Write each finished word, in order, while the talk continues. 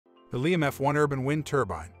The Liam F1 urban wind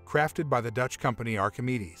turbine, crafted by the Dutch company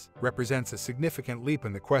Archimedes, represents a significant leap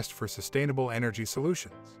in the quest for sustainable energy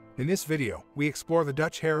solutions. In this video, we explore the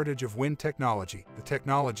Dutch heritage of wind technology, the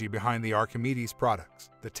technology behind the Archimedes products,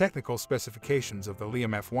 the technical specifications of the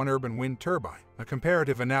Liam F1 urban wind turbine, a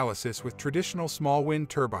comparative analysis with traditional small wind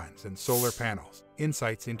turbines and solar panels,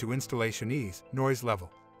 insights into installation ease, noise level,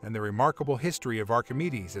 and the remarkable history of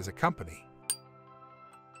Archimedes as a company.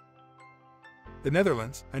 The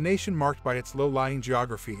Netherlands, a nation marked by its low-lying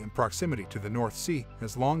geography and proximity to the North Sea,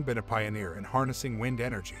 has long been a pioneer in harnessing wind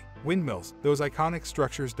energy. Windmills, those iconic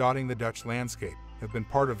structures dotting the Dutch landscape, have been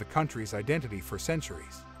part of the country's identity for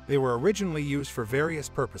centuries. They were originally used for various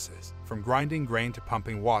purposes, from grinding grain to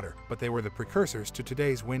pumping water, but they were the precursors to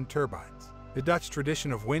today's wind turbines. The Dutch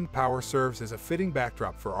tradition of wind power serves as a fitting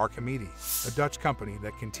backdrop for Archimedes, a Dutch company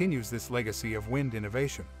that continues this legacy of wind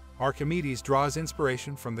innovation. Archimedes draws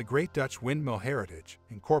inspiration from the great Dutch windmill heritage,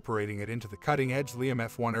 incorporating it into the cutting-edge Liam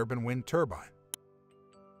F1 urban wind turbine.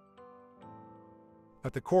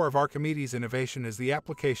 At the core of Archimedes' innovation is the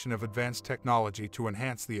application of advanced technology to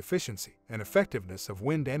enhance the efficiency and effectiveness of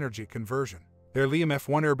wind energy conversion. Their Liam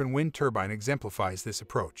F1 urban wind turbine exemplifies this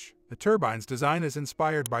approach. The turbine's design is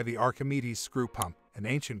inspired by the Archimedes screw pump, an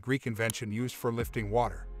ancient Greek invention used for lifting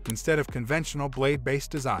water. Instead of conventional blade-based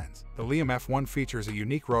designs, the Liam F1 features a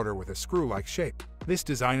unique rotor with a screw-like shape. This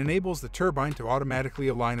design enables the turbine to automatically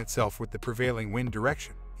align itself with the prevailing wind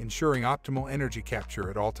direction, ensuring optimal energy capture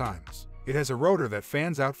at all times. It has a rotor that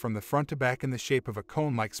fans out from the front to back in the shape of a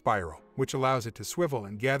cone-like spiral, which allows it to swivel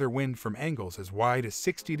and gather wind from angles as wide as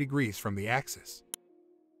 60 degrees from the axis.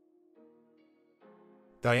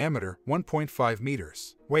 Diameter, 1.5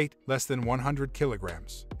 meters. Weight, less than 100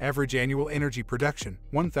 kilograms. Average annual energy production,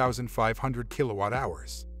 1,500 kilowatt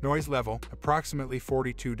hours. Noise level, approximately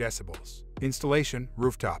 42 decibels. Installation,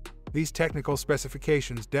 rooftop. These technical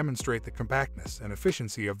specifications demonstrate the compactness and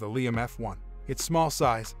efficiency of the Liam F1. Its small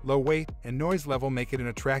size, low weight, and noise level make it an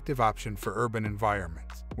attractive option for urban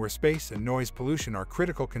environments, where space and noise pollution are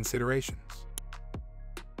critical considerations.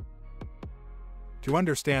 To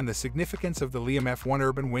understand the significance of the Liam F1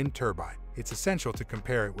 urban wind turbine, it's essential to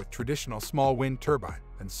compare it with traditional small wind turbine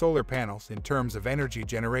and solar panels in terms of energy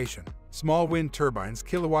generation. Small wind turbines'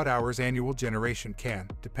 kilowatt-hours annual generation can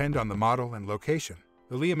depend on the model and location.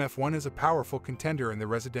 The Liam F1 is a powerful contender in the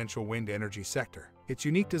residential wind energy sector. Its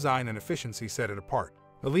unique design and efficiency set it apart.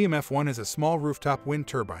 The Liam F1 is a small rooftop wind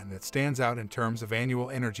turbine that stands out in terms of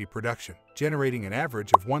annual energy production, generating an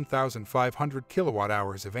average of 1,500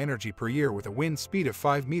 kilowatt-hours of energy per year with a wind speed of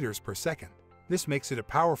 5 meters per second. This makes it a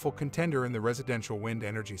powerful contender in the residential wind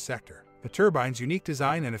energy sector. The turbine's unique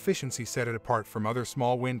design and efficiency set it apart from other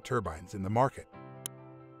small wind turbines in the market.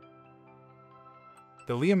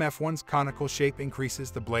 The Liam F1's conical shape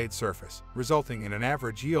increases the blade surface, resulting in an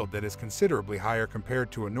average yield that is considerably higher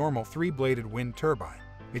compared to a normal three-bladed wind turbine.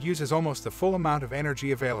 It uses almost the full amount of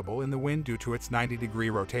energy available in the wind due to its 90-degree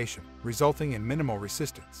rotation, resulting in minimal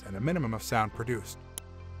resistance and a minimum of sound produced.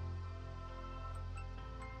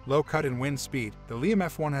 Low cut-in wind speed. The Liam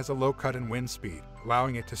F1 has a low cut-in wind speed,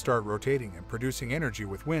 allowing it to start rotating and producing energy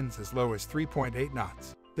with winds as low as 3.8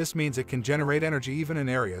 knots. This means it can generate energy even in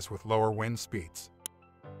areas with lower wind speeds.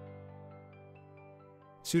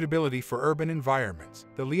 Suitability for urban environments.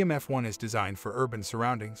 The Liam F1 is designed for urban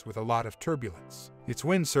surroundings with a lot of turbulence. Its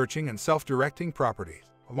wind-searching and self-directing properties,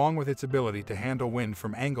 along with its ability to handle wind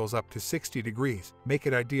from angles up to 60 degrees, make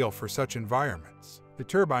it ideal for such environments. The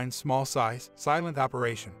turbine's small size, silent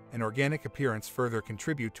operation, and organic appearance further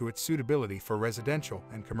contribute to its suitability for residential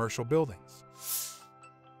and commercial buildings.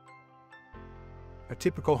 A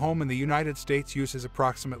typical home in the United States uses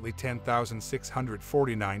approximately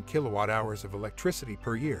 10,649 kilowatt-hours of electricity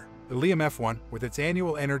per year. The Liam F1, with its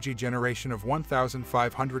annual energy generation of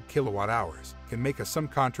 1,500 kilowatt-hours, can make some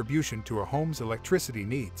contribution to a home's electricity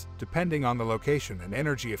needs, depending on the location and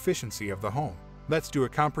energy efficiency of the home. Let's do a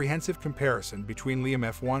comprehensive comparison between Liam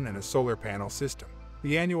F1 and a solar panel system.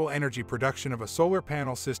 The annual energy production of a solar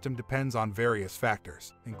panel system depends on various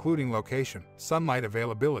factors, including location, sunlight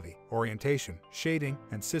availability, orientation, shading,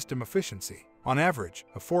 and system efficiency. On average,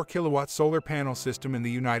 a 4-kilowatt solar panel system in the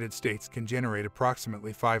United States can generate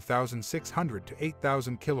approximately 5,600 to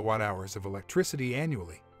 8,000 kilowatt-hours of electricity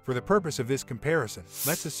annually. For the purpose of this comparison,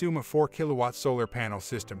 let's assume a 4-kilowatt solar panel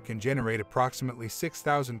system can generate approximately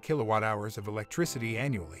 6,000 kilowatt-hours of electricity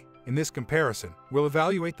annually. In this comparison, we'll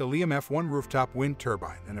evaluate the Liam F1 rooftop wind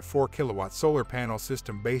turbine and a 4-kilowatt solar panel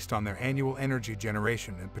system based on their annual energy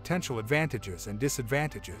generation and potential advantages and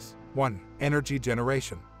disadvantages. 1. Energy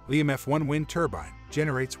generation. Liam F1 wind turbine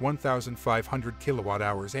generates 1,500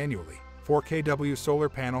 kilowatt-hours annually. 4 kW solar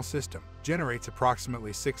panel system generates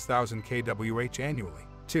approximately 6,000 kWh annually.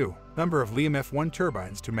 2. Number of Liam F1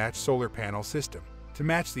 turbines to match solar panel system. To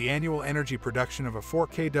match the annual energy production of a 4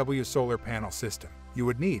 kW solar panel system, you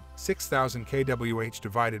would need 6,000 kWh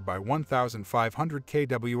divided by 1,500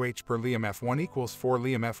 kWh per Liam F1 equals 4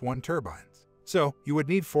 Liam F1 turbines. So, you would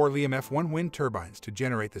need 4 Liam F1 wind turbines to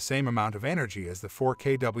generate the same amount of energy as the 4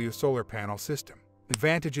 kW solar panel system.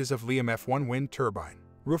 Advantages of Liam F1 wind turbine.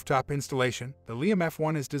 Rooftop installation. The Liam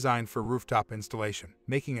F1 is designed for rooftop installation,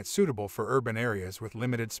 making it suitable for urban areas with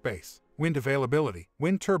limited space. Wind availability.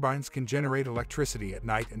 Wind turbines can generate electricity at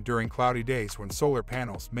night and during cloudy days when solar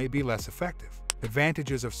panels may be less effective.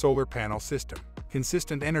 Advantages of solar panel system.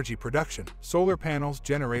 Consistent energy production. Solar panels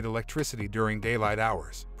generate electricity during daylight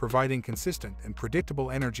hours, providing consistent and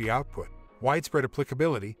predictable energy output. Widespread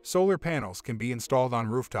applicability. Solar panels can be installed on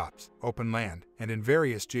rooftops, open land, and in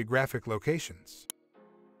various geographic locations.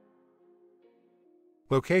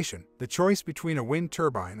 Location. The choice between a wind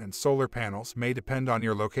turbine and solar panels may depend on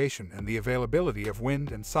your location and the availability of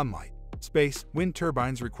wind and sunlight. Space. Wind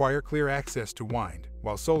turbines require clear access to wind,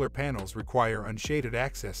 while solar panels require unshaded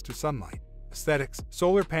access to sunlight. Aesthetics.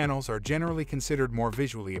 Solar panels are generally considered more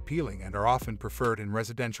visually appealing and are often preferred in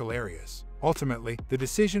residential areas. Ultimately, the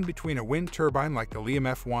decision between a wind turbine like the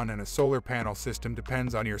Liam F1 and a solar panel system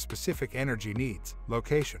depends on your specific energy needs,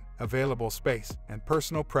 location, available space, and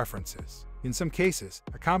personal preferences. In some cases,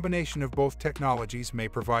 a combination of both technologies may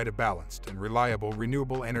provide a balanced and reliable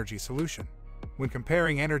renewable energy solution. When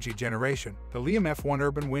comparing energy generation, the Liam F1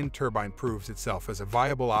 urban wind turbine proves itself as a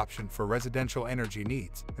viable option for residential energy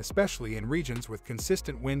needs, especially in regions with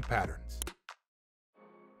consistent wind patterns.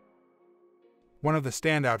 One of the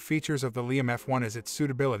standout features of the Liam F1 is its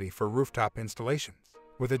suitability for rooftop installations.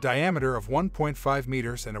 With a diameter of 1.5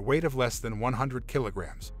 meters and a weight of less than 100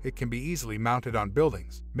 kilograms, it can be easily mounted on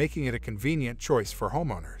buildings, making it a convenient choice for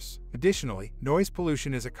homeowners. Additionally, noise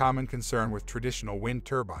pollution is a common concern with traditional wind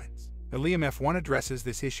turbines. The Liam F1 addresses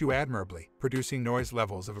this issue admirably, producing noise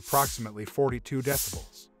levels of approximately 42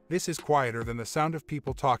 decibels. This is quieter than the sound of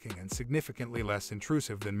people talking and significantly less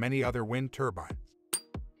intrusive than many other wind turbines.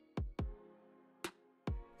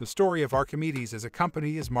 The story of Archimedes as a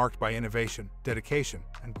company is marked by innovation, dedication,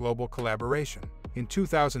 and global collaboration. In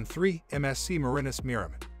 2003, MSc Marinus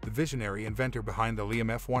Miramin, the visionary inventor behind the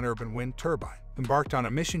Liam F1 urban wind turbine, embarked on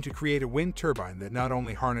a mission to create a wind turbine that not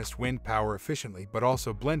only harnessed wind power efficiently but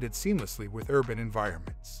also blended seamlessly with urban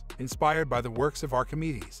environments. Inspired by the works of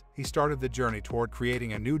Archimedes, he started the journey toward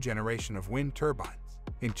creating a new generation of wind turbines.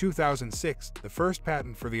 In 2006, the first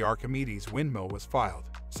patent for the Archimedes windmill was filed.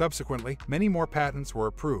 Subsequently, many more patents were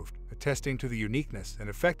approved, attesting to the uniqueness and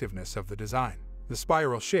effectiveness of the design. The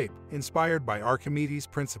spiral shape, inspired by Archimedes'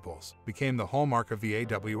 principles, became the hallmark of the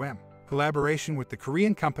AWM. Collaboration with the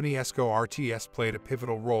Korean company ESCO RTS played a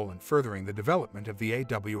pivotal role in furthering the development of the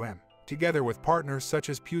AWM. Together with partners such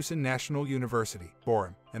as Pusan National University,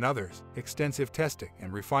 Borum, and others, extensive testing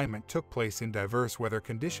and refinement took place in diverse weather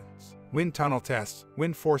conditions. Wind tunnel tests,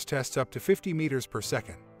 wind force tests up to 50 meters per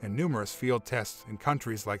second, and numerous field tests in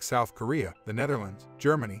countries like South Korea, the Netherlands,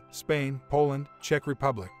 Germany, Spain, Poland, Czech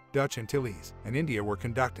Republic, Dutch Antilles, and India were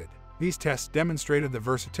conducted. These tests demonstrated the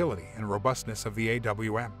versatility and robustness of the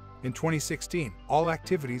AWM. In 2016, all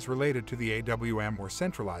activities related to the AWM were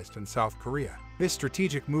centralized in South Korea. This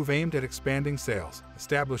strategic move aimed at expanding sales,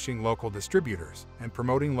 establishing local distributors, and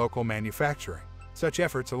promoting local manufacturing. Such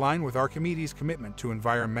efforts align with Archimedes' commitment to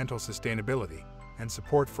environmental sustainability and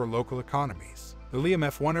support for local economies. The Liam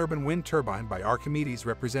F1 urban wind turbine by Archimedes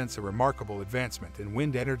represents a remarkable advancement in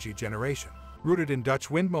wind energy generation. Rooted in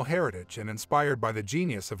Dutch windmill heritage and inspired by the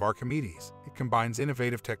genius of Archimedes, it combines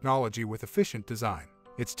innovative technology with efficient design.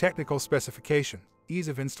 Its technical specifications, ease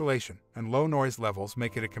of installation, and low noise levels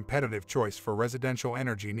make it a competitive choice for residential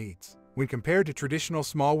energy needs. When compared to traditional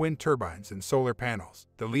small wind turbines and solar panels,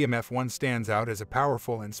 the Liam F1 stands out as a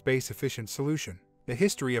powerful and space-efficient solution. The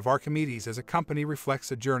history of Archimedes as a company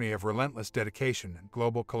reflects a journey of relentless dedication and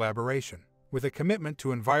global collaboration. With a commitment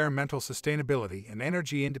to environmental sustainability and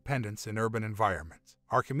energy independence in urban environments,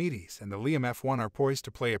 Archimedes and the Liam F1 are poised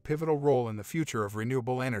to play a pivotal role in the future of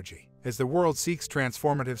renewable energy. As the world seeks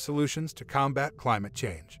transformative solutions to combat climate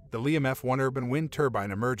change, the Liam F1 urban wind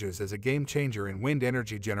turbine emerges as a game-changer in wind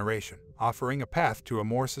energy generation, offering a path to a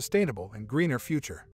more sustainable and greener future.